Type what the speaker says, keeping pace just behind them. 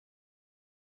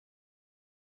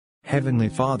Heavenly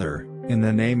Father, in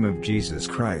the name of Jesus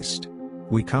Christ,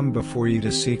 we come before you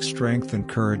to seek strength and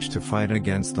courage to fight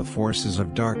against the forces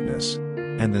of darkness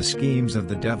and the schemes of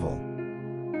the devil.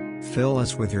 Fill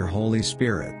us with your Holy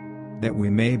Spirit, that we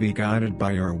may be guided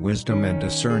by your wisdom and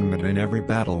discernment in every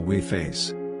battle we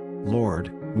face.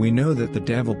 Lord, we know that the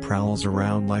devil prowls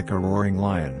around like a roaring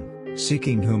lion,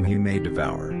 seeking whom he may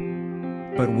devour.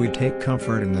 But we take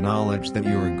comfort in the knowledge that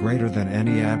you are greater than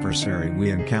any adversary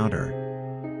we encounter.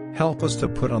 Help us to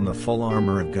put on the full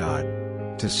armor of God,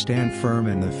 to stand firm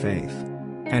in the faith,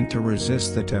 and to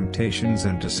resist the temptations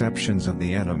and deceptions of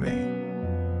the enemy.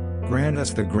 Grant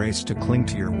us the grace to cling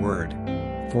to your word,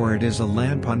 for it is a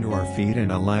lamp unto our feet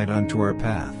and a light unto our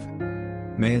path.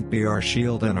 May it be our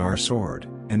shield and our sword,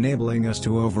 enabling us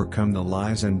to overcome the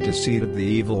lies and deceit of the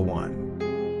evil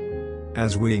one.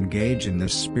 As we engage in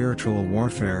this spiritual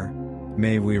warfare,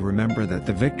 may we remember that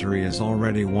the victory is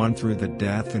already won through the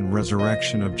death and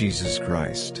resurrection of Jesus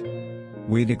Christ.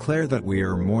 We declare that we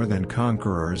are more than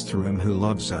conquerors through him who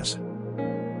loves us.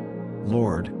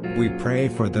 Lord, we pray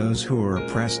for those who are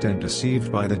oppressed and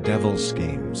deceived by the devil's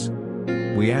schemes.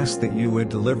 We ask that you would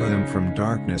deliver them from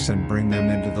darkness and bring them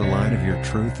into the light of your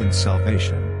truth and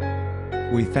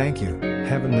salvation. We thank you,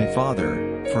 Heavenly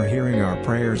Father, for hearing our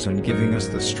prayers and giving us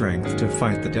the strength to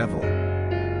fight the devil.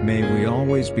 May we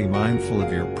always be mindful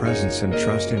of your presence and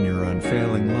trust in your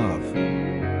unfailing love.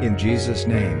 In Jesus'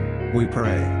 name, we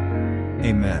pray.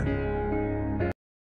 Amen.